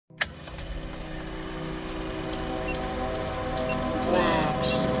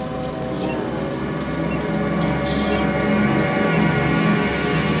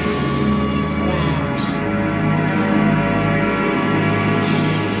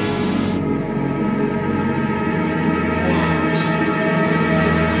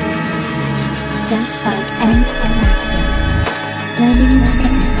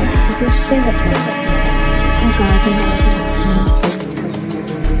your spirit guides or guardian angels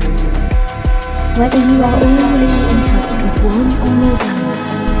communicate. Whether you are already in touch with one or more guides,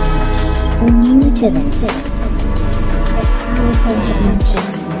 or new to this powerful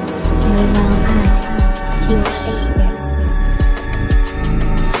hypnosis may well add to your experience.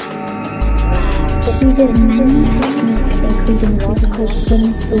 This uses many techniques including what we call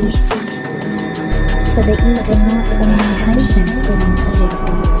synesthesia, so that you cannot only heighten one of your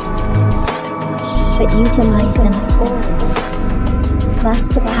senses, but utilize them all, plus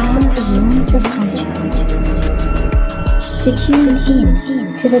the power of your subconscious to tune in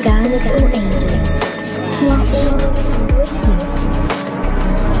to the guides or angels who are always with you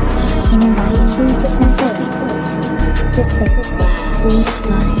and invite you to settle, to sit or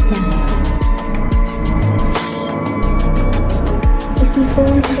lie down. If you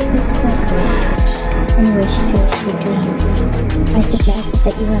fall asleep quickly and wish to dream, I suggest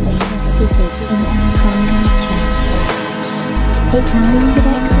that you remain seated in an unclimbing chair. Take time to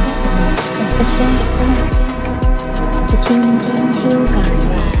get comfortable as the first step to tune into your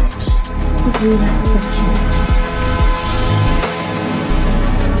guides is relaxation.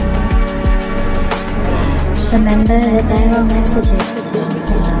 Remember that there are messages being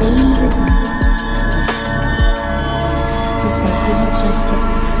sent all the time. You simply request your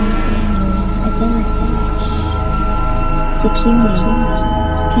strengthening your ability to tune in,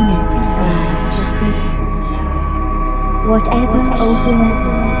 connect, and receive. Whatever or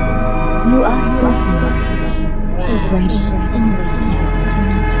whoever you are seeking is ready and waiting to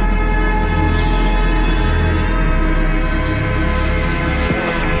meet you.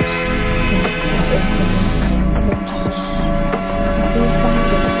 Let this information sink in as you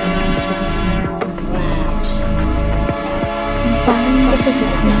settle into this next space, and find a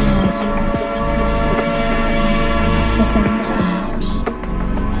position where you are for some time,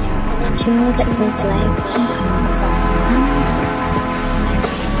 and ensure that both legs and arms are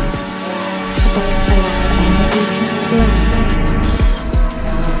energy to flow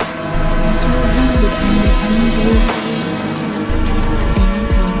and to avoid any undue pressure in any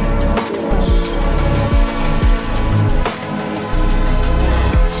part of your body.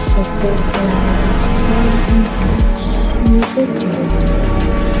 This will allow you to flow into a lucid dream,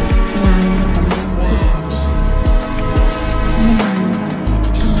 allowing the body to sleep and the mind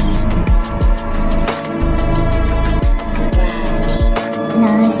to awaken. And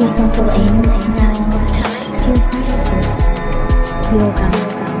as you settle in, your questions, your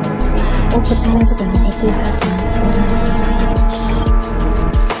guides, or prepare them if you have not already.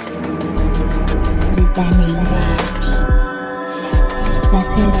 What is their name? Their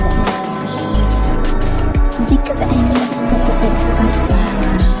purpose? And think of any specific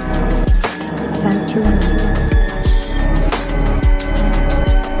questions you have about your own.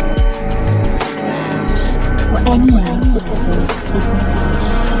 Or any applicable before you.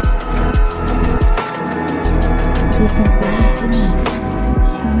 You simply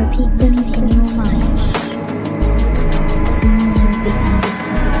and repeat them in your mind. Soon you will become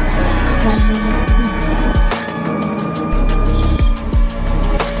very at ease.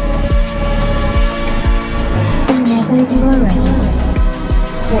 So whenever you are ready,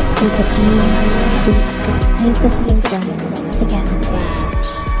 let's take a few deep, purposeful breaths together.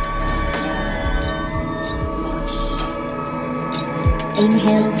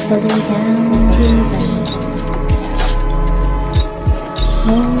 Inhale fully down into your belly.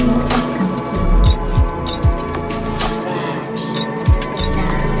 Hold and comfortable. Now exhale.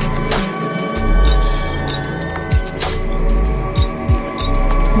 Allow your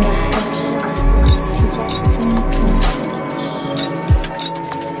eyes to gently close.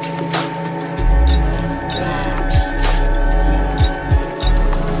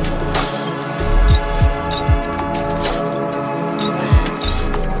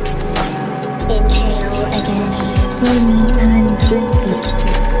 Inhale again, fully and deeply.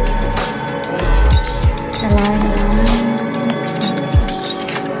 Allowing the lungs to expand,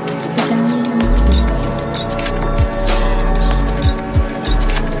 the belly empty.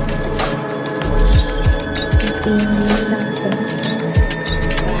 And feel yourself sink.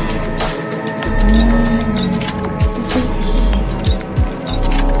 More and more as you exhale,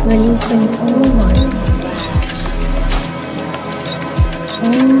 releasing all wanting,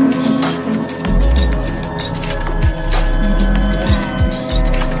 all extra tension, letting go.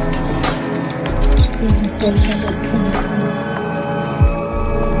 Feel the sensation of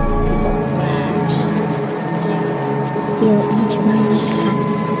feel each moment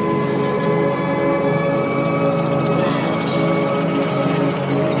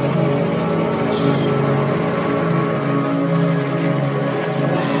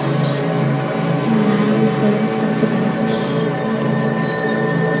pass.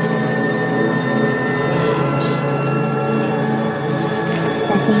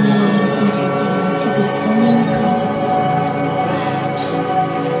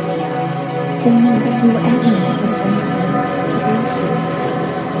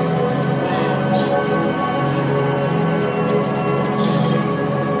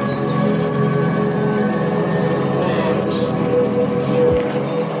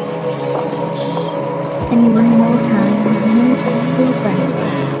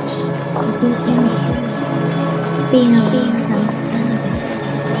 Feel yourself elevate.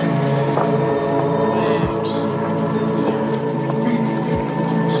 Expand.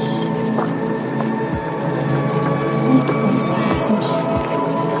 Exhale and sit.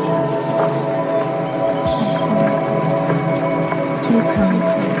 Settle. Too calm.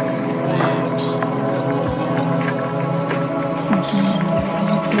 Settling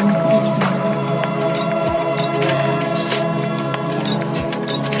into attachment.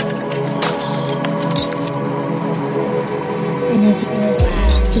 And as you release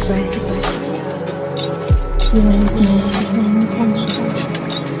the breath, you release no tension.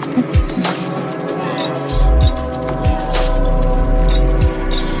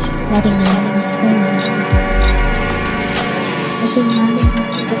 Letting limbs go. As you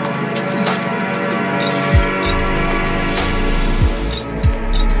relax the breath.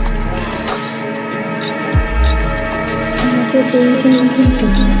 And as your breathing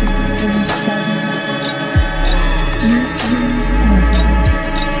continues in a steady,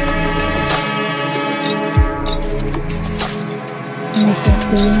 let us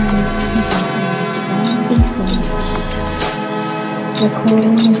see before recall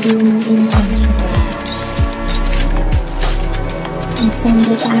your intention and send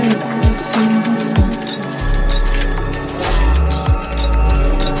it out to the space,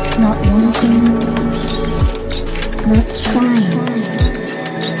 not wanting, not trying,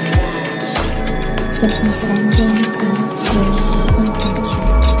 simply sending out your intention.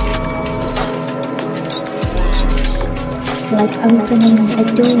 Like opening a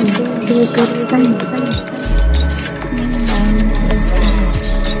door to a good friend. All is good.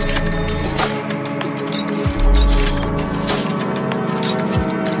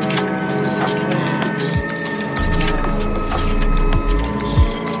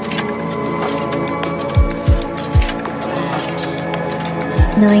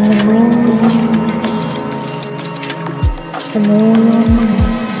 Knowing the more you know, the more your mind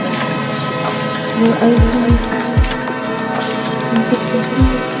will open up into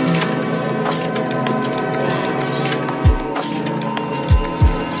peace.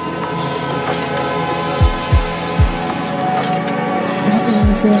 And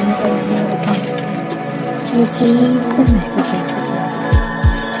easily for you again to receive the messages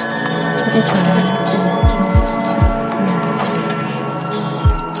that are trying to reach you.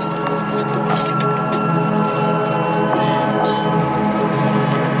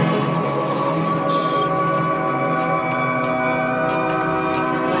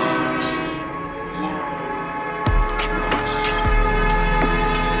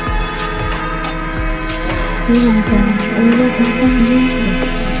 You are there all the different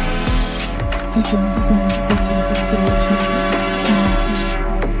uses. This is also seeking to reach you.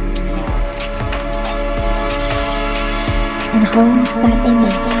 And hold that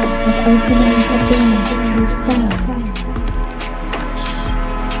image of opening the door to a friend.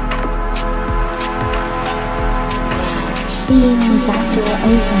 Feel that door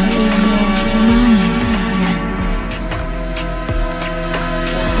open in your mind now.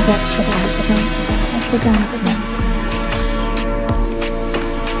 Against the backdrop of the darkness.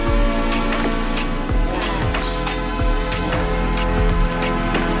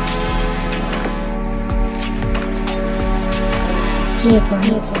 See a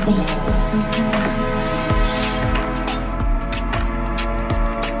bright space.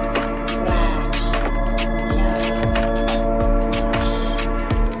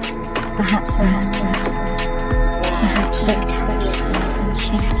 Perhaps loud, perhaps spectacular and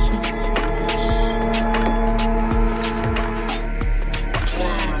shaky.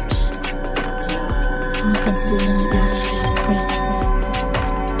 You can see that space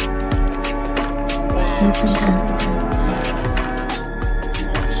open up.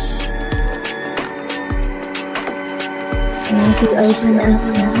 And as you open up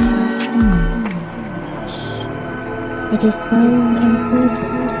more and more, it is so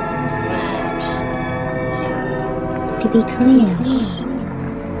important to be clear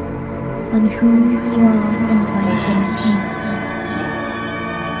on who you are inviting in.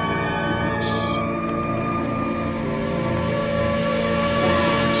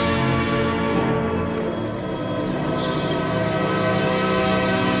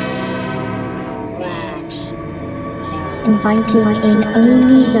 Inviting in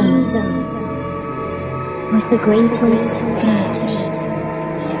only those with the greatest good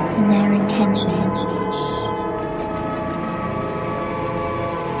in their intentions.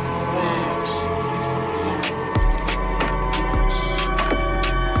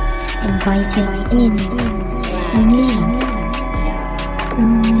 Inviting in only love,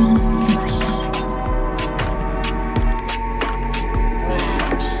 only light.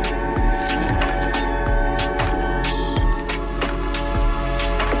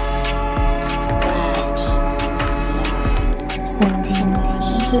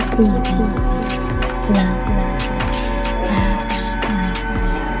 receiving love, light.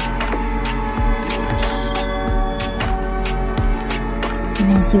 And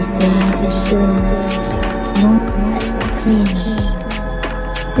as you see this gleam more clearly,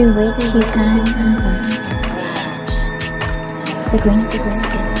 through which you can invite the greatest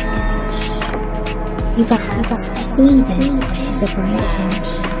gift, you perhaps see this as a bright light.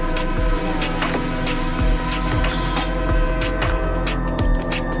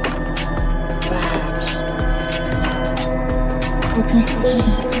 Or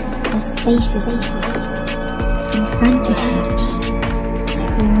perceive a spaciousness in front of you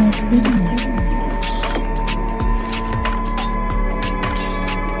or within you.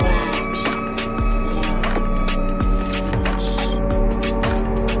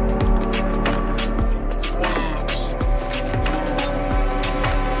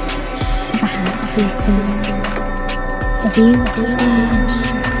 Perhaps you see a beautiful light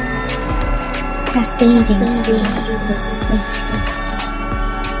cascading through the space.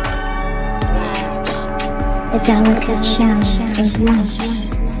 A delicate shower of light,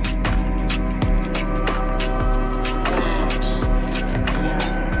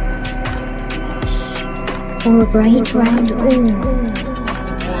 or a bright round orb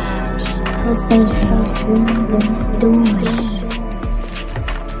pulsating through this doorway.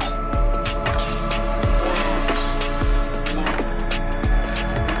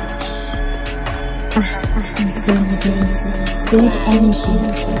 Perhaps you see this good energy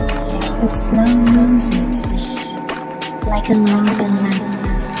of slow moving, like a lava lamp.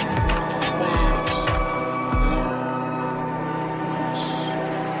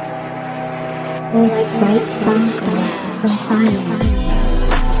 Or like bright sparkles from fire.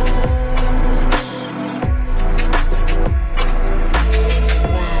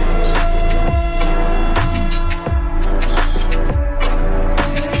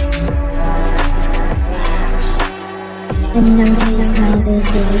 And notice how this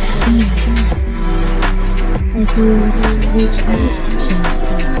light feels as you reach out to it.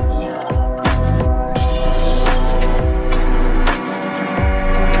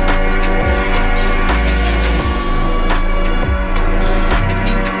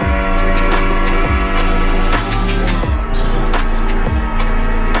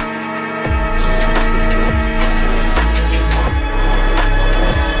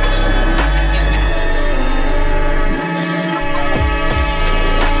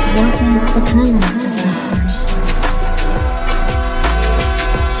 What is the color of this light?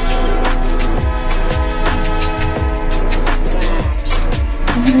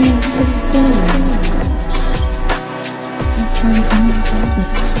 What is the feeling it transmits to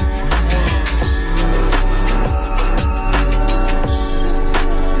you?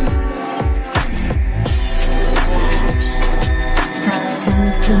 How do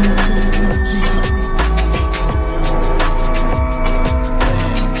you feel this light?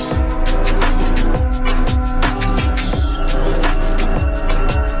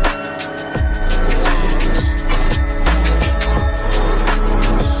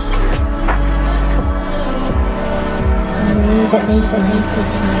 That they say it is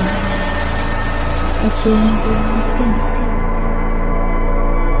light as soon as you think.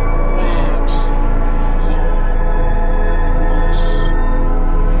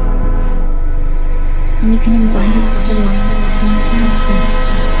 And you can invite the light to encounter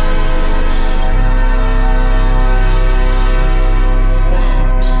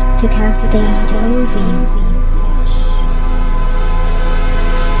it, to cascade over you.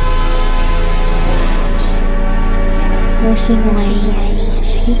 Washing away any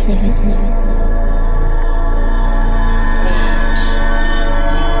negativity.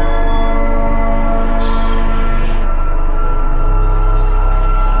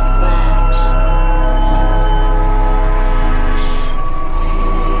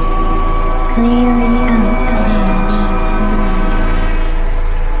 Clearing out any noise.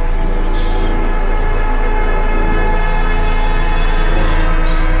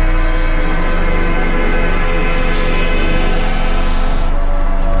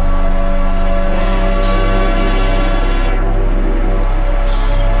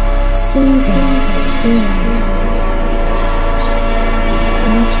 Soothing the feeling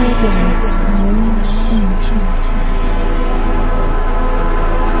and the turbulence in your emotions.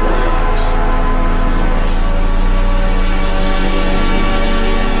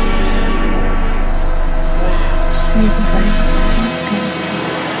 There's a breath that's good.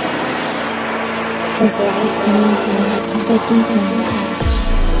 As life moves you into a deeper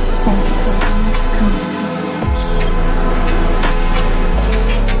sense of calm.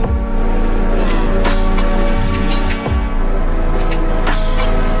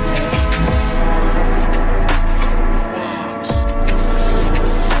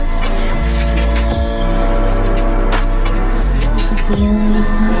 feel your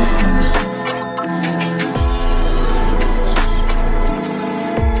heart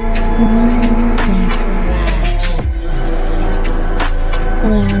your mind clear.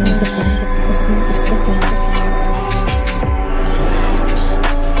 Allow the breath to service the breath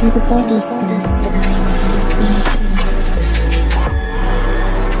through the body space that I invite you to take.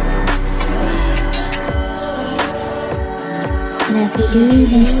 And as we do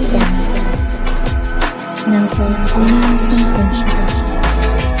this step, notice all sensations.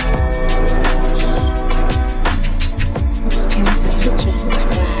 Temperature change.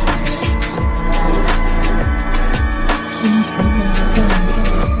 Anytime they are serious.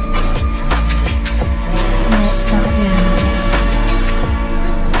 Let's start now.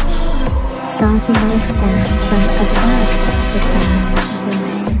 Starting by standing from above the crown of your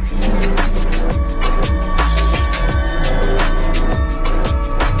head.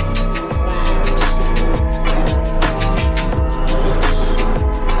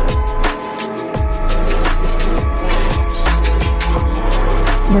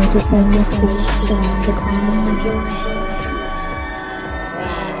 Noticing your space around the crown of your head.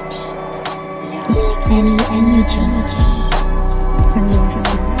 Feeling any energy from your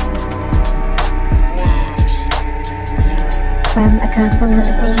source. From a couple of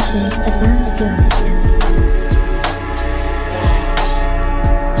inches above yourself.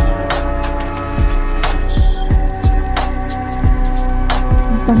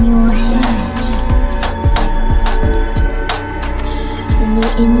 And from your head. The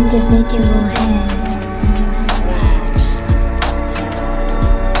individual hairs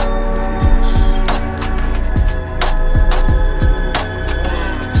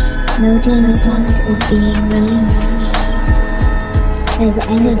noting what is being released as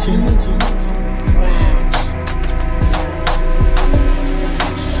energy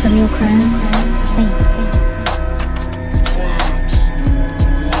from your crown space.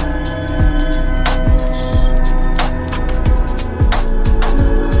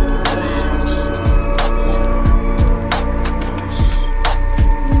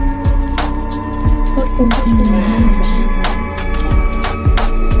 Simply notice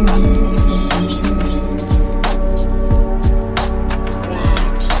any sensation.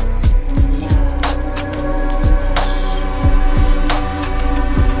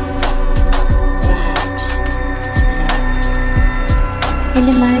 And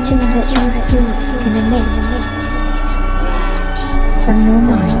imagine that your thoughts can emit from your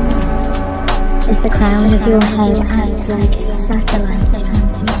mind as the crown of your head acts like a satellite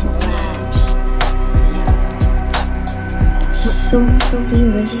transmitter. Thoughts do you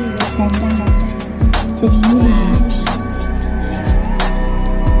wish to send out to the universe?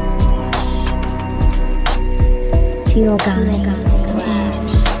 To your guides or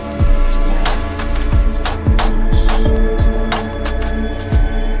angels?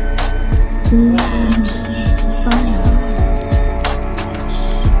 Who you wish to find?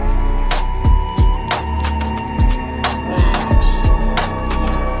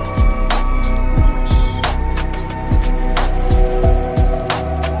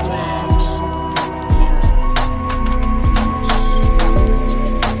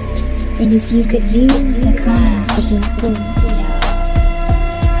 And if you could view the colors of your thoughts,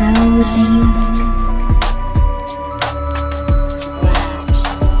 how would they look?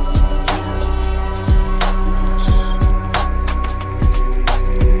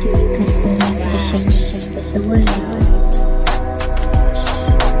 Do you perceive the shapes of the world?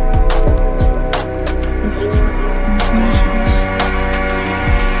 Of your intentions?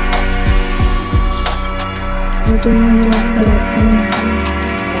 Or do your thoughts move?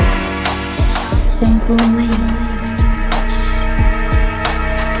 Simple way,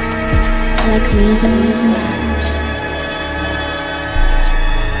 like reading words.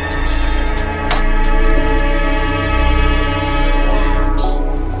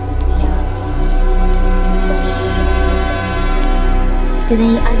 Do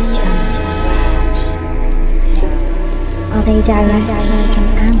they unjudge? Are they direct like an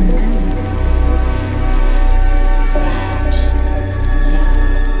arrow?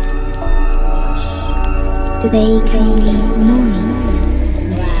 Do they carry noise?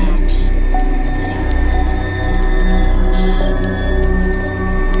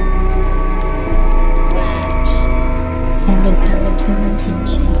 Sending out your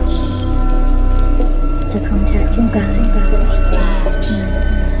intention to contact your guides or angels.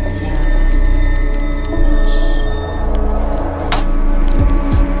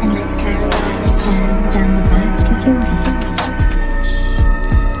 And let's carry this hand down the back of your head.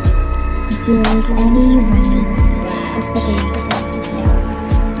 As well as any remnants of the day,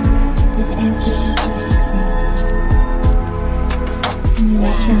 with every exhale.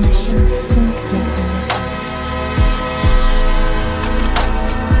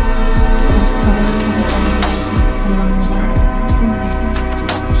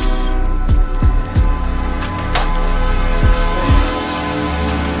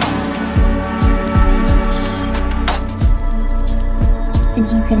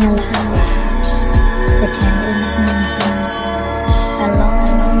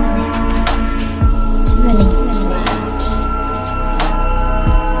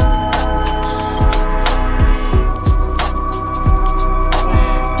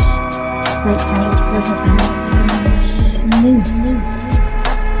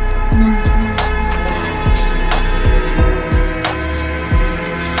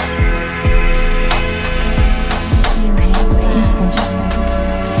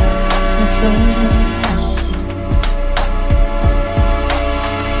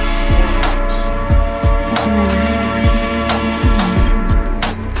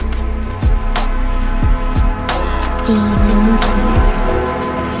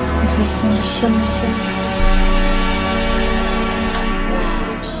 shoulders.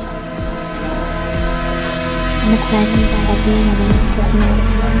 And the present every moment of your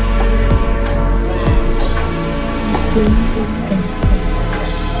life. You feel good.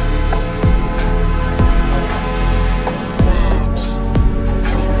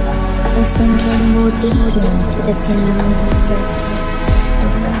 Or sinking more deeply to the pillow of your surface.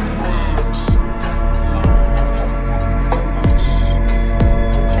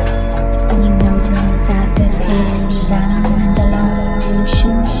 And you notice that good feeling down and along your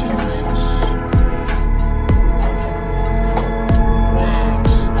shoulders.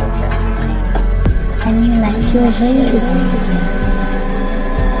 And you let your vertigo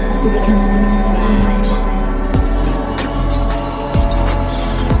to become more aware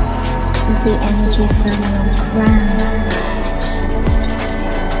of the energy from your crown,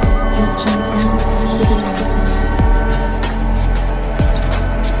 reaching out to the universe.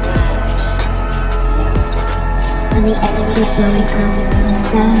 And the energy flowing up and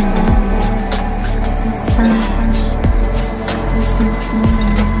down your spine, your central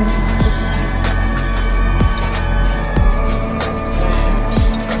nervous system.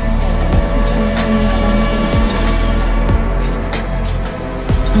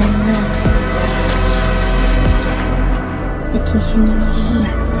 The tissue around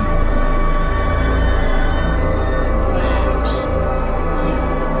it.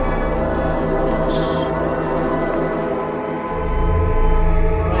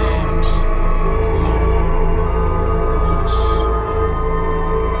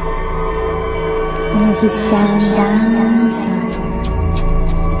 And as you stand down yourself,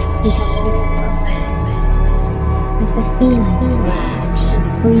 you become aware of the feeling of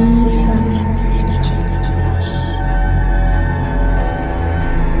free flowing energy.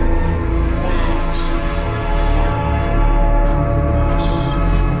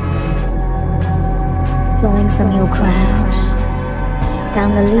 Flowing from your crown, down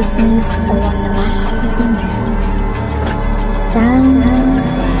the looseness along the back of your neck, down and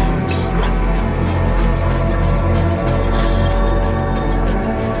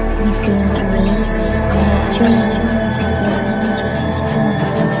you feel a release and a change of your energy flow.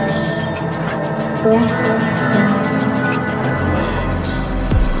 Breath flow.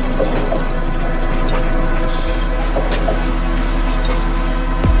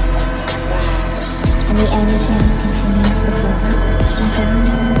 And the energy continues to flow up and down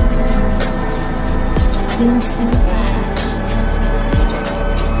your spine, to your feet,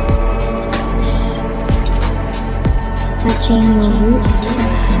 touching your root chakra,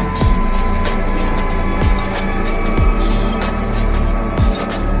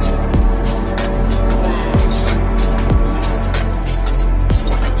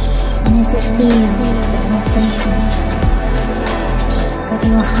 and as you feel the pulsations of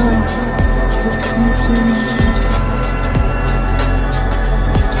your heart circulation,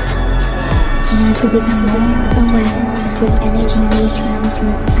 and as you become more aware of the energy you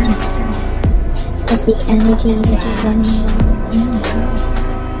transmit out, of the energy that runs in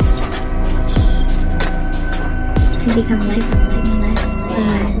you become less and less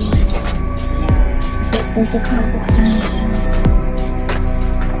aware of your physical surroundings,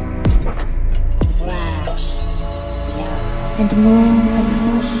 and more aware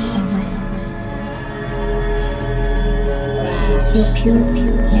your pure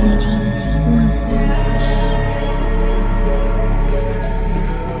energy flow.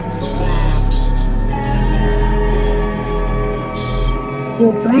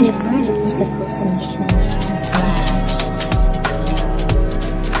 Your breath is a pulsation of energy.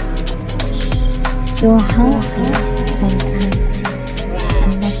 Your heartbeat sends out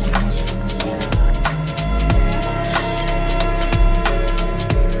a message.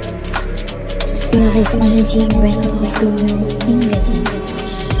 Feel this energy ripple through your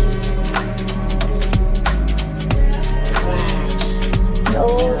fingertips. And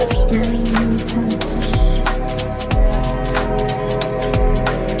all the way down your toes.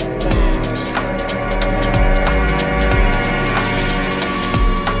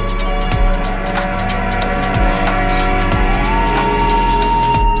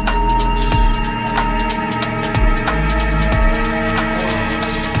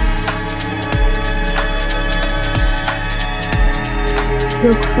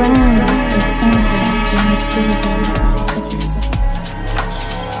 Your crown is open to receiving messages.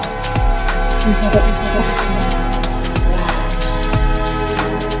 Is it expected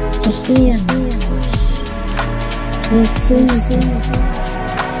to hear, receive,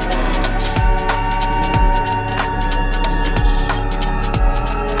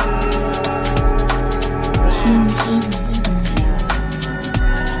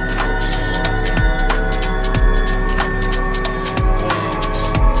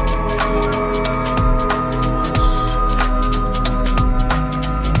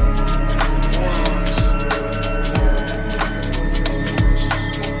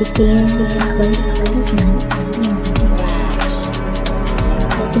 feel the cloak of night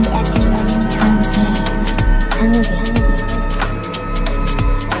as the echoing transmit elevates you.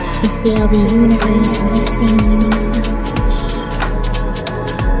 You feel the universe lifting you up.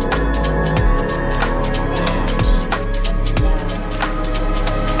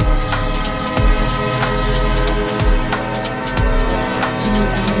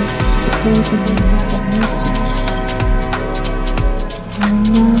 Supporting you beneath you.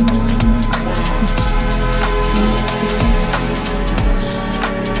 You know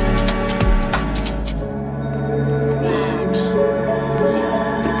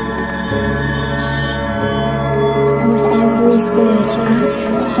surge up,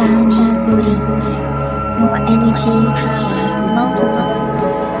 down your body, your energy power multiplies,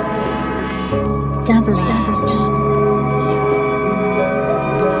 double,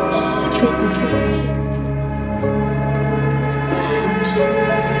 triple,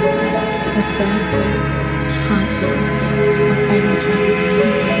 as breath, heartbeat, and energy.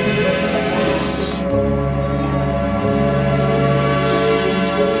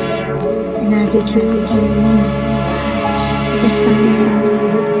 And as you turn inward, the silence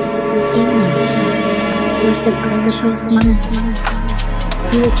lives within you, your subconscious mind.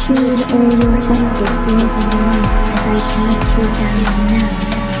 You attune all your senses with one as I count you down now.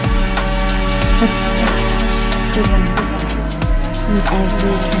 Up to 1. With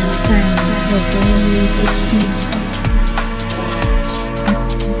every count down, your brain moves attuned.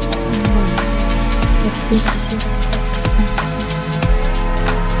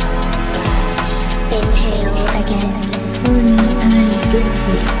 Inhale again. Fully and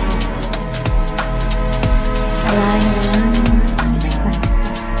deeply, allowing the lungs to express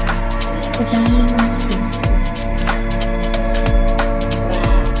the value of truth.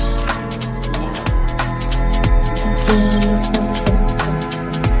 And feel yourself sensing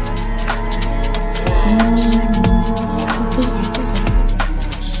more and more of the exhale,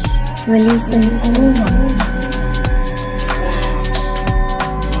 releasing all wonder,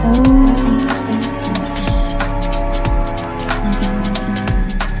 all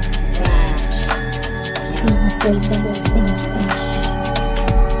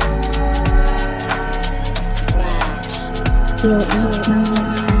feel each moment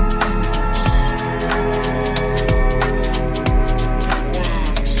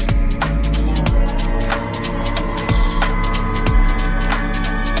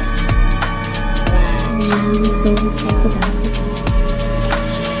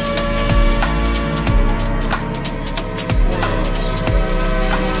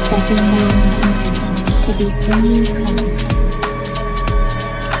setting your intention to be fully present,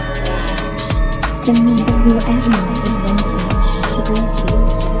 to meet whoever is waiting to greet you.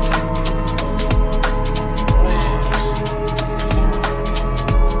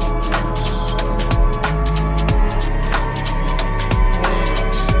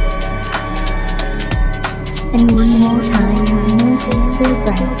 And one more time, notice your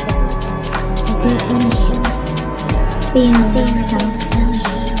breath as you inhale. Feel yourself elevate.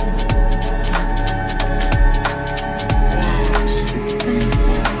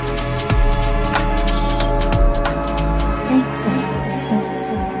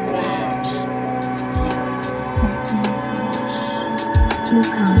 Too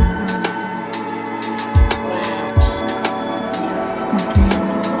calm. Settling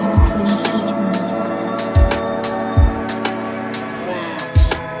into each moment.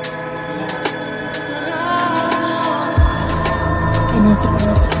 And as you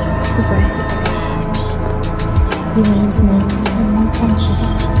release the breath, you raise more and more tension.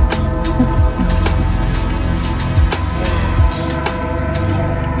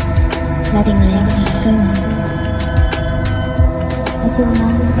 Letting layers go. As you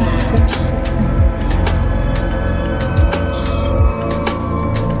allow the express yourself.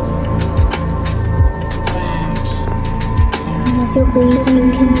 And as your breathing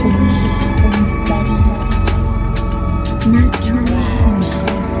continues in a steady, natural motion,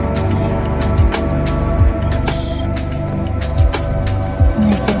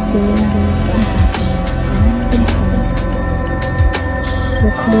 let yourself land in place,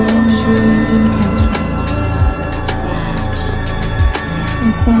 recalling your intention.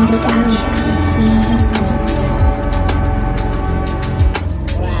 And send it out to the space.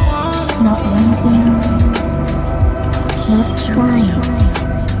 Not wanting, not trying,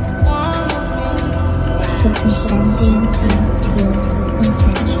 simply sending out your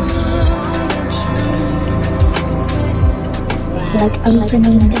intention. Like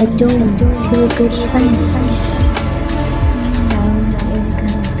opening a door to a good friend. You know is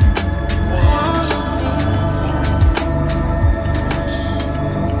coming.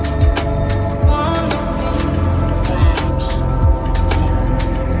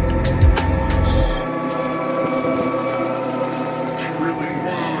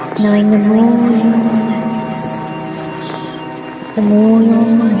 Knowing the more you relax, the more your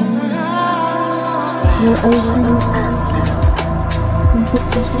mind will open up into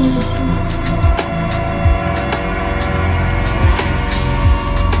peace.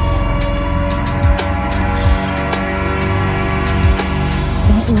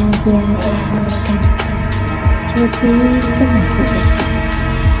 Easier to receive the messages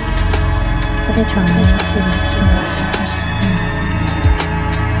that are trying to reach you.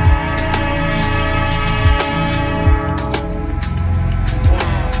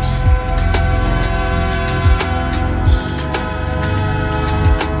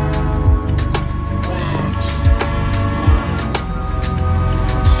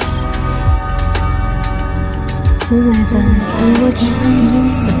 Whoever or whatever you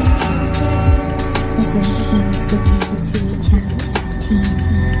see is also seeking to reach out to you.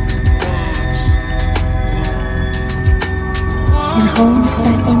 And hold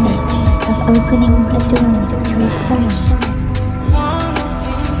that image of opening a door to a friend.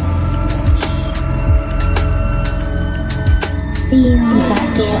 Feel that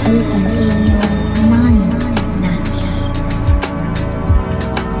door open in your mind now,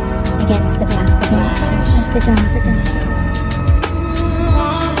 against the background of the darkness.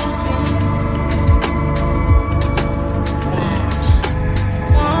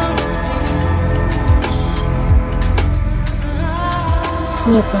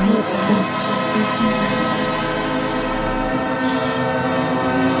 See a bright space.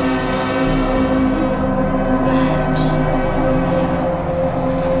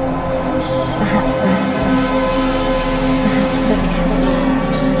 Perhaps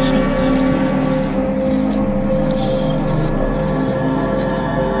rectangular shape.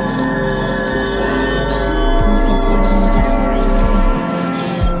 You can see that bright space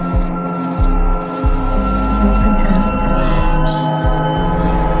open up.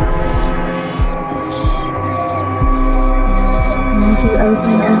 As you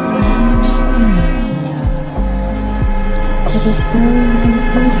open up, it is so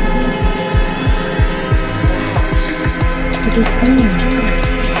important to be clear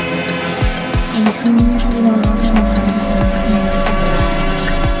in who you are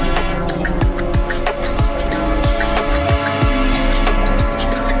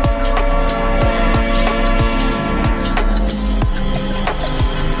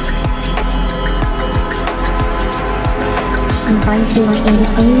inviting in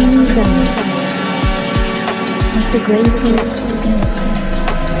only those with the greatest good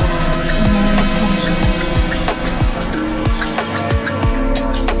in their intentions.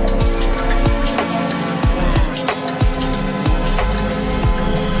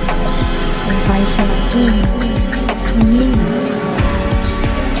 Inviting in you.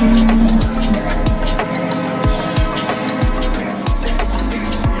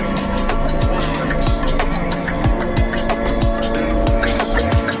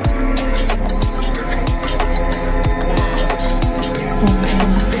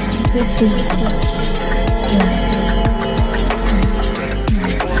 Receive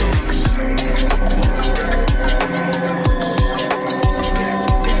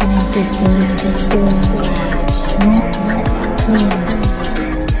and as you see this door more clearer,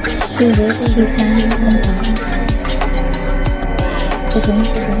 through which you can invite the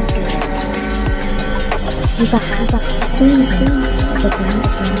greatest good. You perhaps see the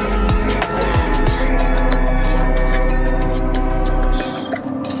greatest.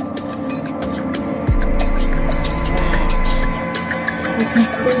 You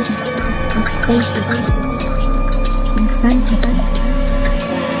see the spaciousness in front of you.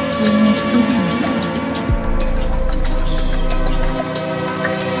 You may feel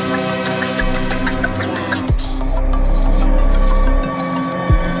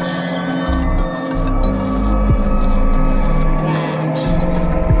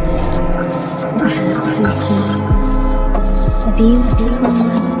perhaps you see a beautiful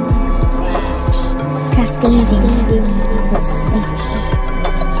light cascading through the space.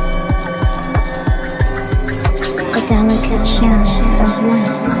 Delicate shower of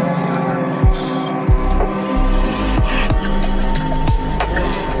light.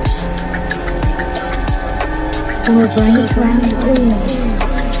 Or a bright round orb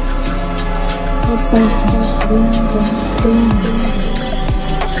pulsating through this doorway.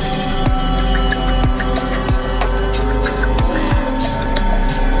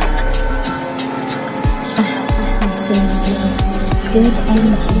 You see this good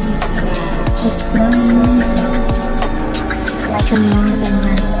energy that's slowly moving like a northern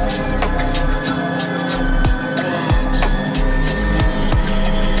lamp.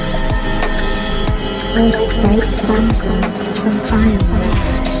 Or like bright sparkles from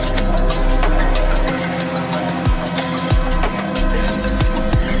fireworks.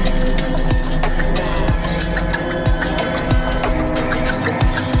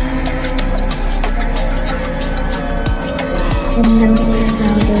 And notice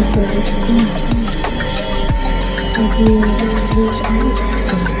how those words feel as you reach out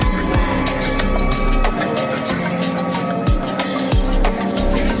to them.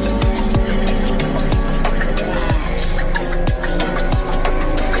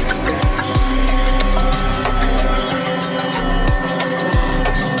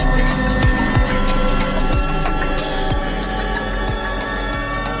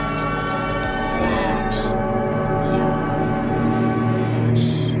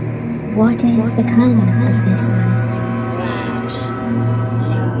 What is the color of this light?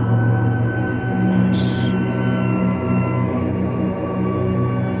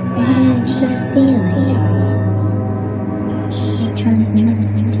 What is the feeling it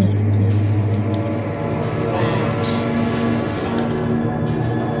transmits to you?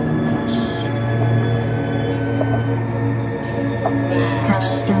 How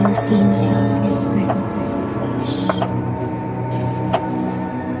do you feel in its presence?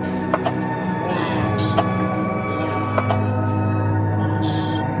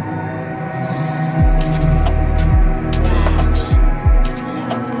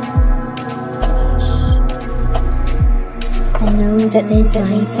 That this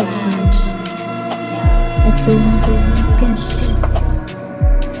light is light, a source of good.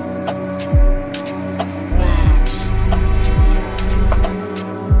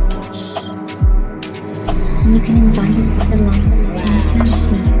 And you can invite the light to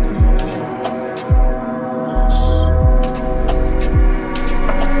return to you.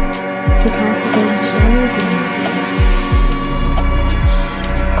 To cascade over you.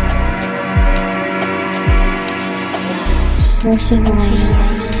 Washing away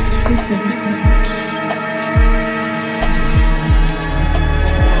any negativity.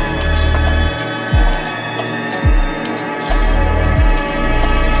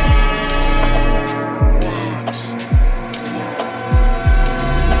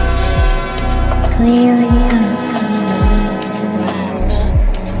 Clearing out any noise in the mind.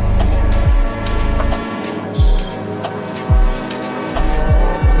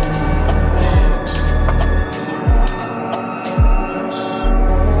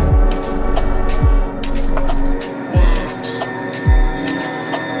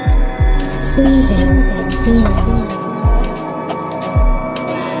 Soothing that feeling,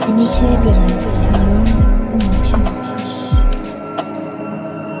 any turbulence in your emotions.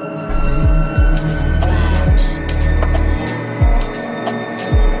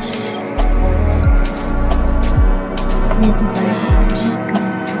 And as breath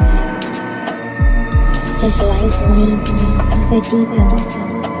comes, as life leads me to a deeper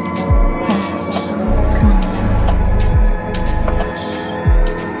sense of calm.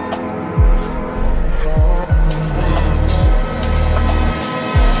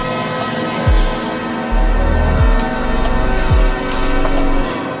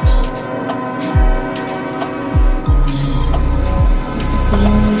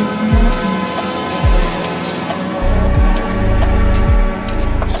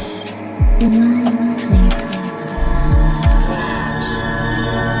 Your mind clear.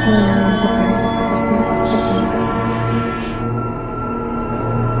 Allow the breath to smooth the face.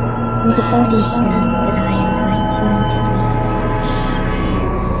 Feel the body sense that I invite you to take.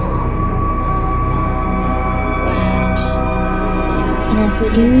 And as we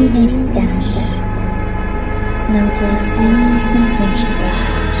do this dance, notice any sensations.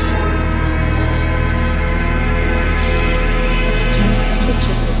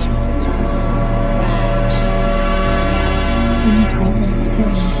 Any type of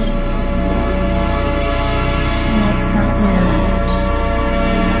sense. Let's start now.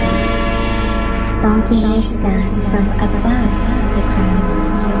 Starting our scan from above the crown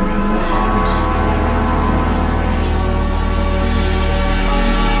of your head.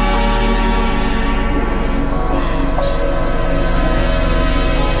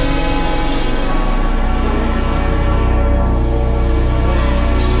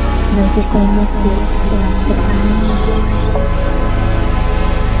 Noticing the space around the crown of your head.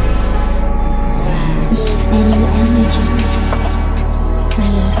 Feel any energy from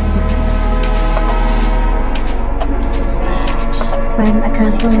your space. From a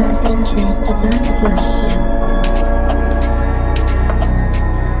couple of inches above your space.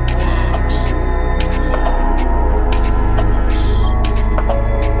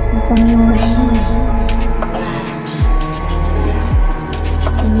 And from your head.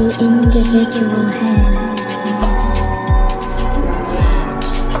 The individual hairs.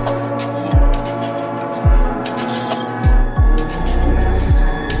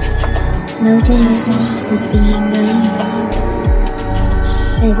 Notice that is being released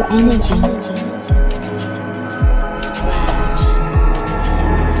as energy.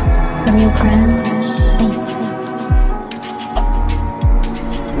 your crown space.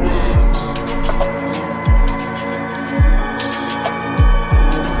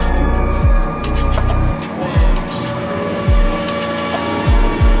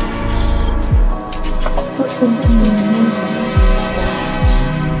 Or simply notice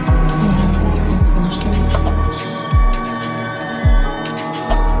any sensation.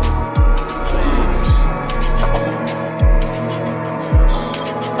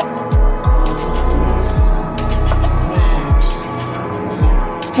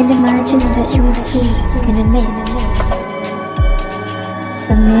 And imagine that your thoughts can emit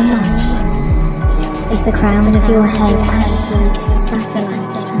from your mind as the crown of your head acts like a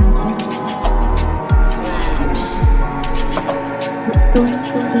satellite transmitter. What thoughts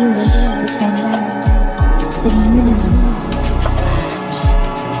do you wish to send out to the universe?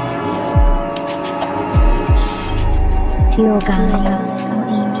 To your guides or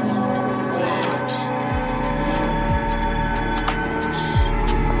angels?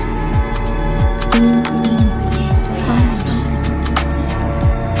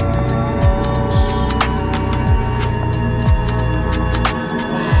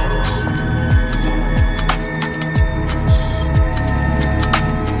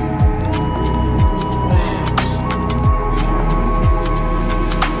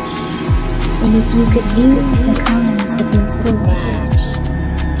 And if you could view the colors of your thoughts,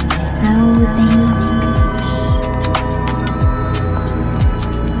 how would they look?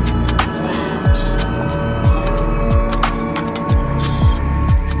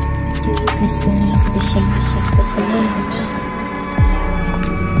 Do you perceive the shapes of the world,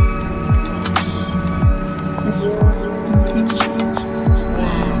 of your intention?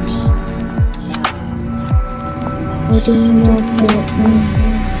 Or do your thoughts move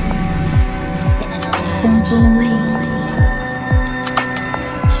way,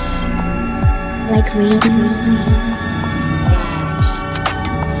 like radiant waves?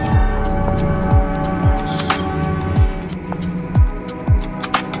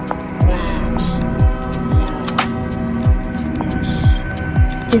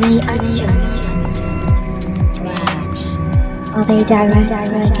 Do they undulate? Are they direct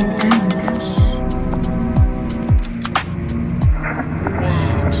like an arrow?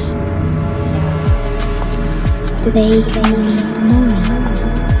 Do they carry noise?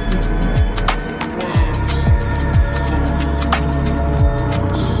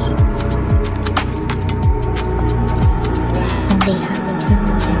 Sending out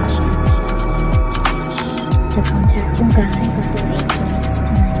information to contact your guides or angels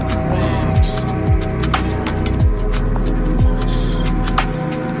tonight.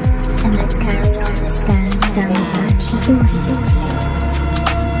 And let's carry on the scan down the back of your head.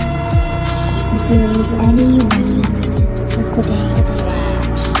 Release any remnants of the day with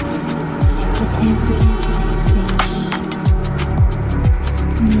every exhale.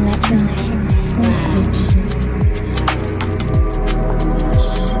 And you let your legs fall free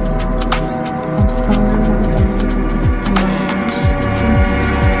and follow down the line.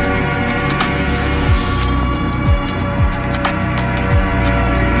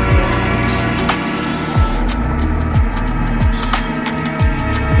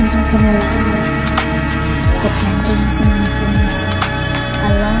 And you can allow the tendons and muscles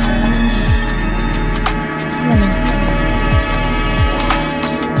along to release.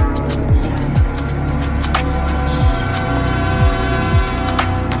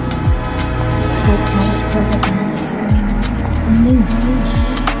 Head tight over the hands going and move.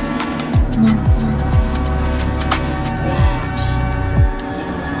 Now.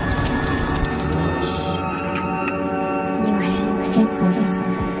 Your head gets moving.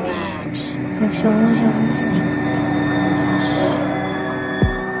 Your shoulders sink.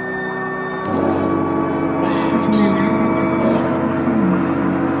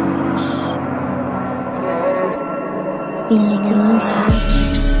 Feeling a looseness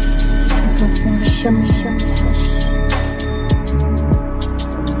across your shoulders.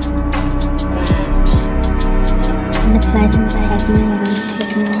 And the pleasant heavy weight of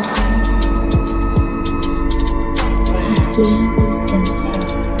your head. And feel wisdom.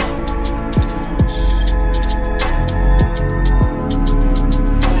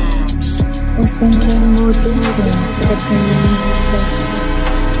 Or sinking more deeply into the green surface.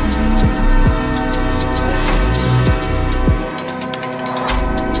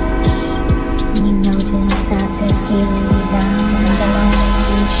 Feeling down and along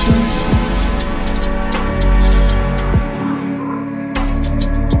your shoulder.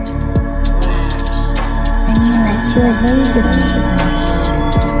 And you let your vertebrae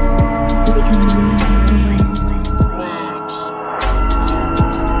to become more aware.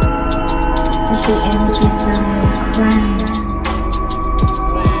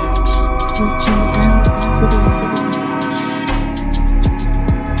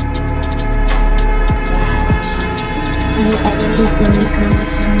 everything up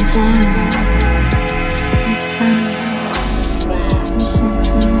and down and spun and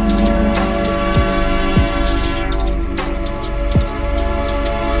something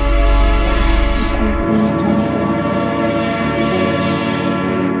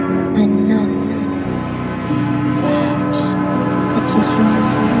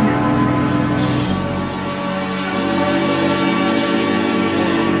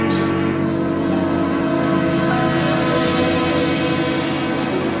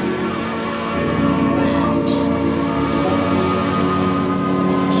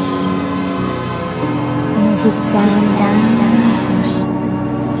to stand down,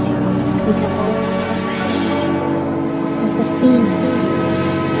 we come aware of the feeling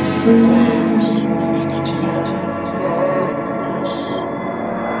of free energy.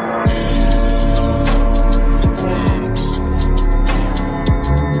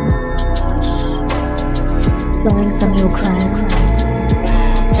 Flowing from your crown,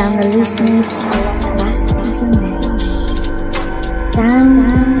 down the loosened soft back of your neck, down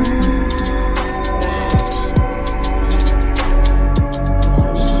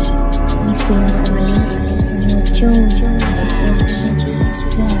feel a release in your jaw as the energy is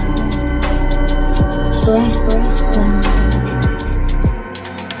flowing. Breath flowing.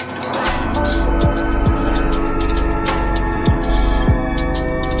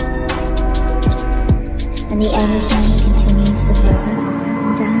 And the energy continues to flow up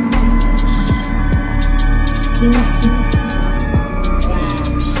and down your spine. Pure sense.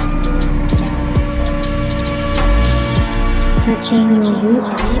 Touching your root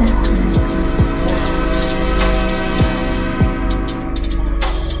chakra.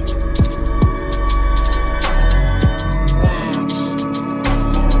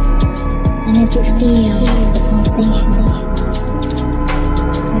 And as you feel the pulsation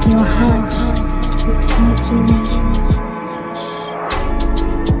of your heart, your circulation,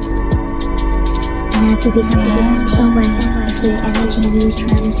 and as you become more aware of the energy you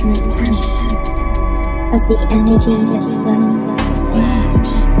transmit out, of the energy that flows in,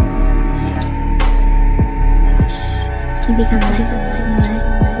 you become less and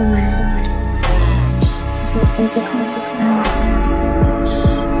less aware of your physical surroundings.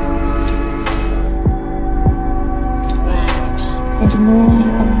 And more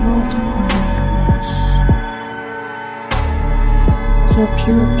aware of your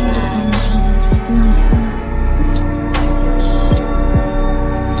pure energy flowing.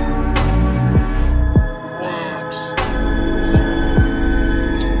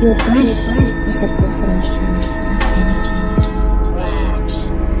 Your breath is a pulsation of energy.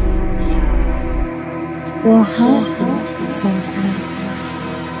 Your heartbeat sends out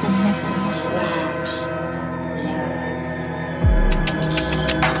a message.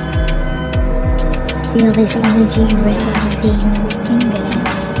 Feel this energy ripple through your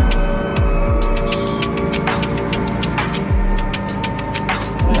fingertips.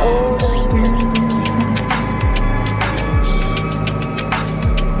 And all the way down your tongue.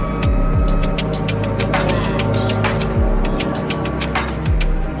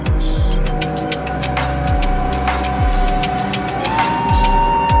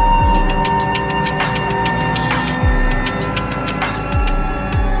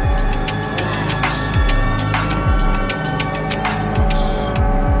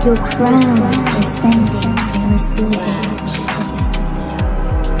 Your crown is sending and receiving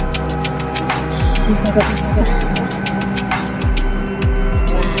is of expressing,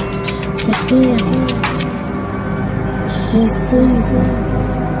 to heal, receive, tune in.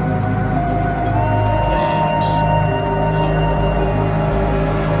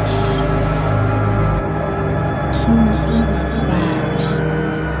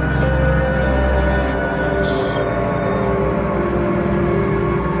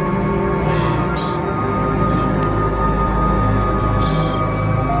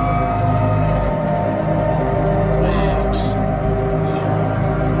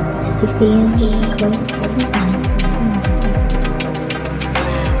 To feel the growth of the light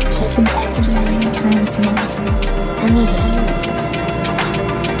as the energy transmits elevates.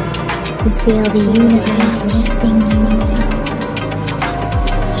 You feel the universe lifting you up.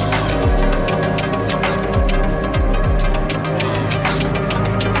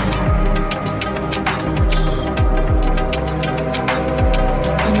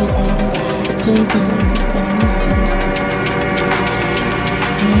 And the air supporting you beneath you.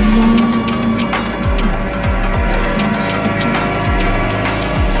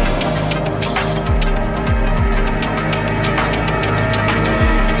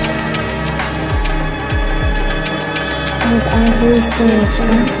 With every surge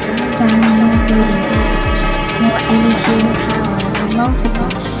up, down your body, more energy and power multiple,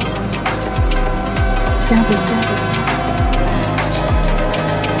 double,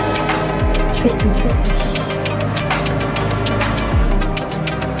 triple,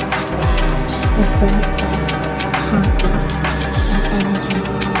 his breath, heartbeat, and energy.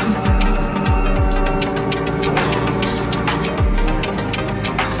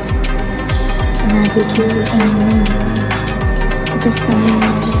 And as you tune in more, the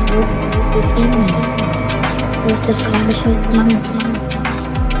sound works within you, your subconscious mind.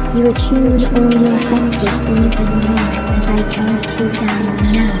 You attune all your senses even more as I count you down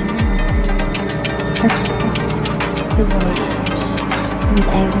now. Up to one. With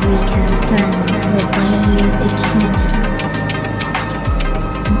every countdown, your brain is attuned.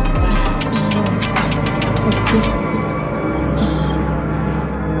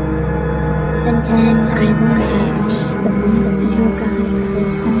 And then I will direct the voice of your guide will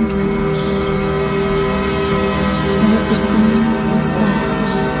sense it. And it responds to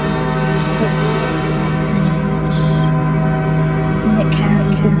itself. His voice manifests. Will it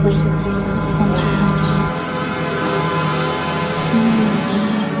carry the weight of centuries? To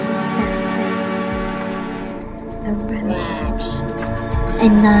success around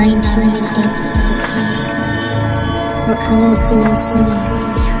and 9 turning 8 to colors. What colors do you see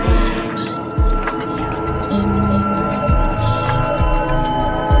in your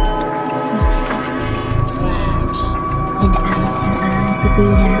and out, and as you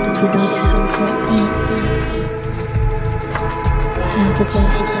breathe out to those outer 8, notice it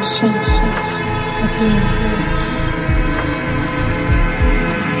as a shape appearing.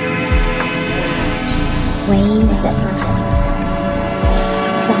 Waves at muscles,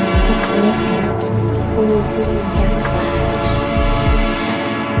 soft liquid, orbs and galaxies.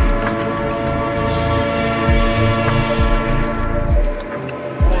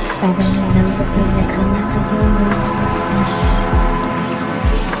 Seven, noticing the colors of your world.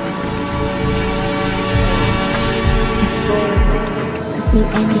 Get hold of the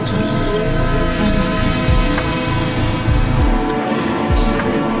energy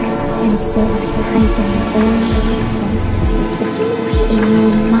and sense heighten all your senses, the joy in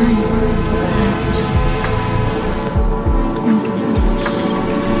your mind gets heightened and greater.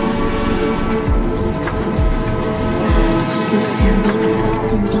 So go down deeper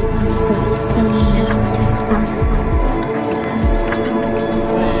and deeper, so easily now to follow.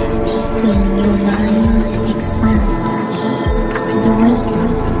 Feeling your mind expand and awaken.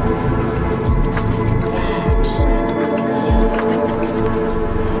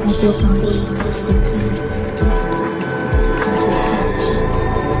 As your body goes deeper into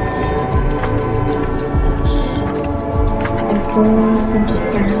and falls sinking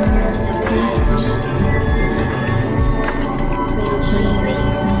down to the perfect state, where your brain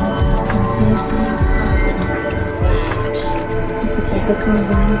waves move in perfect harmony as the physical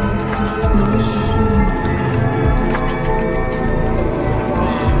world creates more and more.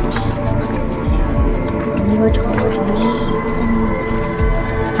 And you are told more and more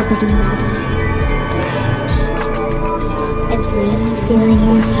and 3, feeling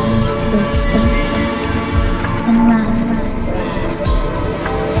yourself both safe and rise.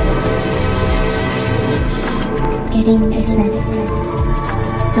 Getting a sense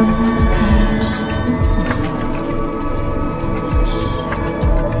someone coming closer.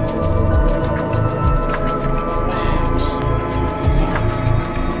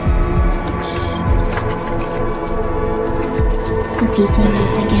 Repeating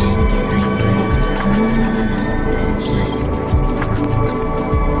it again, I'm bright, only love and light.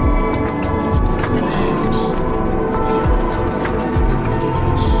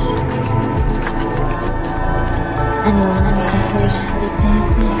 And one settles the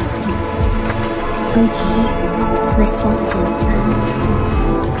perfect safe, open, receptive and safe.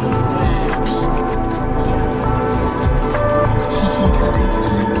 Taking time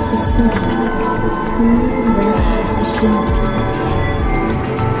here to see who will appear.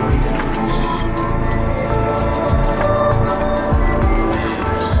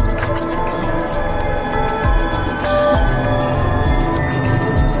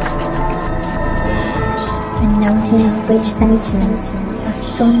 Notice which senses are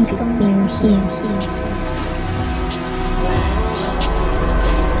strongest for you here.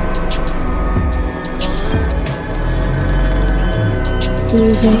 Do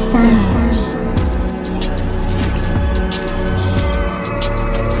you hear sound?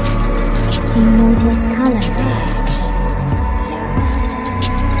 Do you notice color?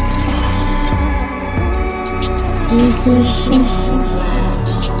 Do you see shape?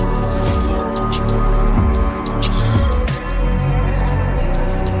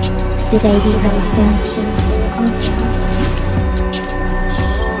 Do they become senses of objects?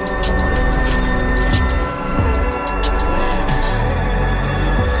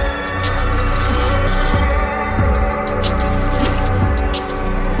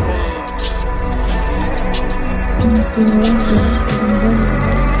 noticing letters and words.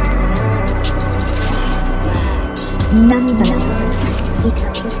 Numbers pick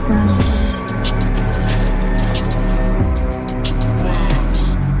up the sound.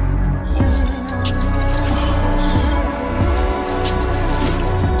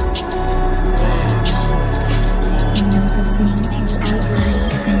 Noticing the outline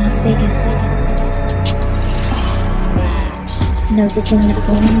of any figure. Noticing the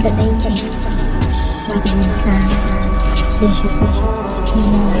form that they take, whether in sound, visual,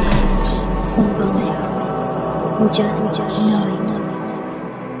 numerical, symbolic, or just knowing.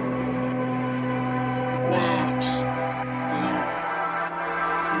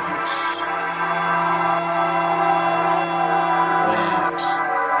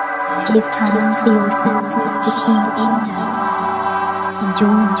 Give time for your senses to tune in now.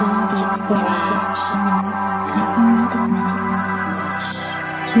 Enjoy the experiences in the next couple of minutes.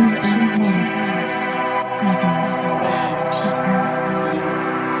 Tune in now, breathing in and out.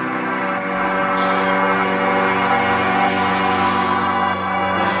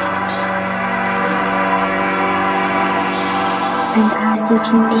 And as you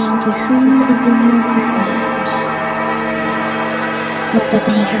tune in to who is in your presence, whether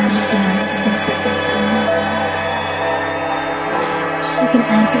they have the responsibility or not, you can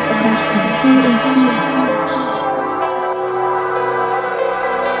ask the question, who is here?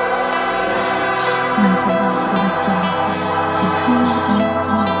 Notice the response to who is here.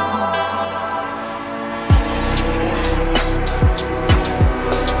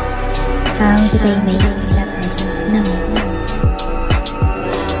 How do they make their presence known?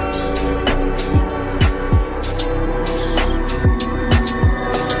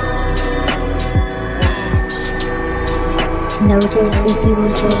 Notice if you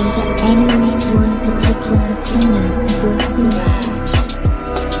were drawn to any one particular corner of your scene.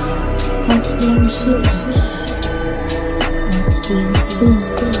 What do you hear? What do you see?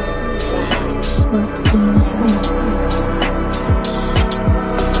 What do you sense?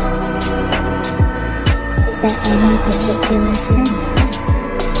 Is there any particular sense?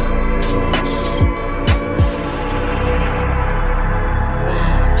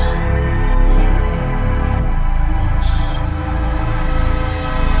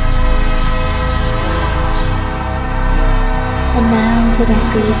 And now to that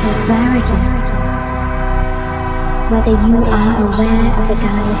greater clarity, whether you are aware of a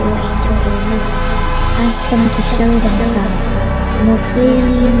guide or angel or not, ask them to show themselves more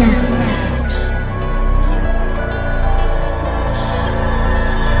clearly now.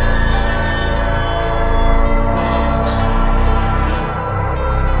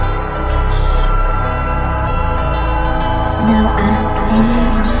 Now ask any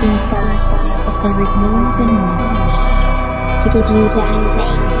of these guides if there is more than one to give you their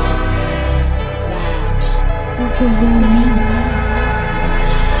name. What is your name?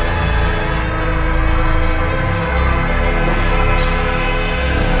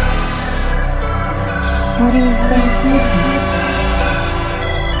 What is their focus?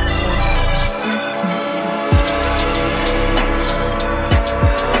 Ask them.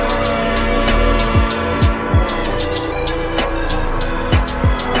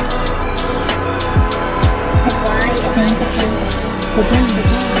 And why are they the people today?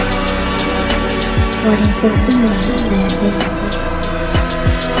 What is the theme of their visit?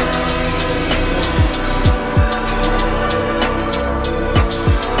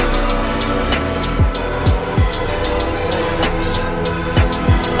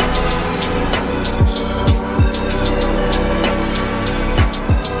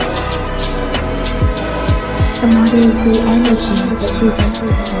 And what is the energy that you give to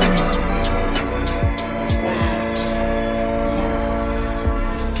them?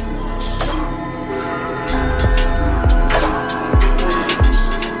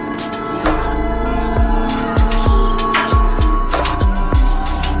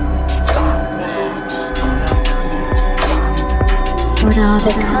 What are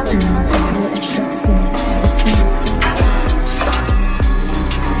the colors you associate with them?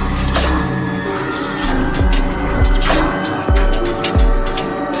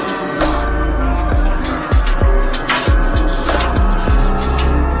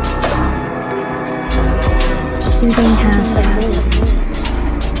 Do they have a voice?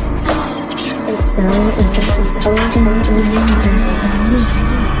 If so, is the voice older or younger than you?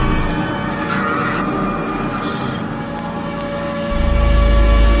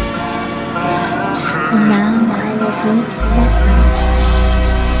 And now I will take a step back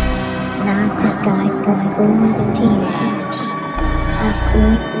and ask these guys come forward to you. Ask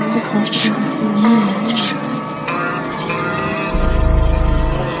all the questions you need.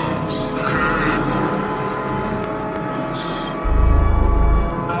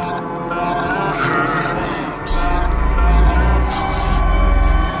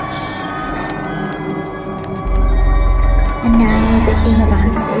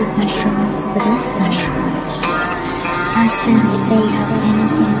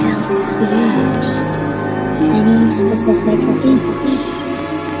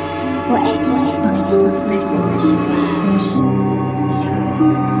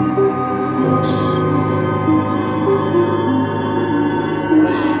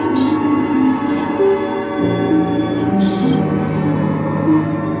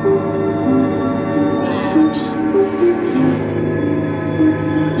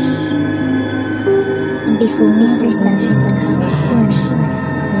 Before the session comes to an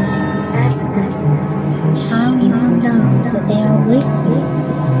end, ask them how you will know that they are with you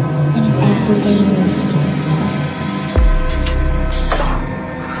in an everyday routine.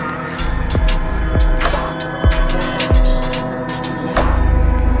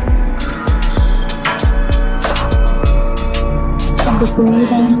 Before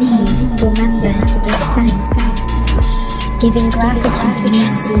they leave, remember to give thanks. Giving gratitude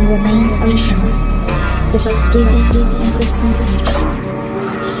means you remain open for both giving and receiving.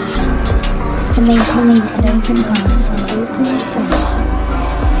 To maintain an open heart and open soul.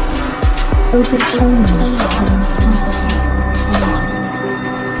 Open only to the most positive energy.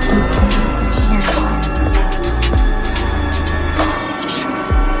 Give thanks now.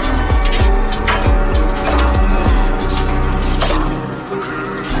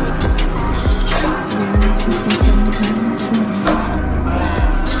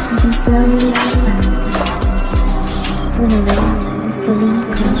 Slowly return to an alert and fully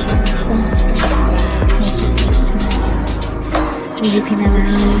conscious state. Taking your time, where you can allow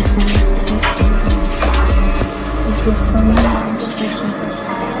yourselves to drift into a full and refreshing,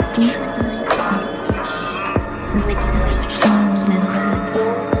 deep night sleep. And when you wake, remember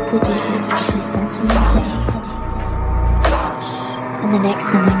all of the details of the session today. And the next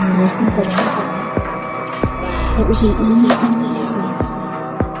time you listen to this, it will be even easier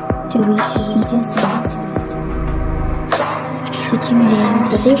to reach the future state, to tune in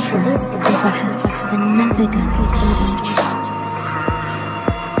to this guide or perhaps another guide within you.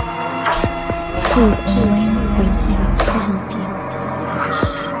 Who is always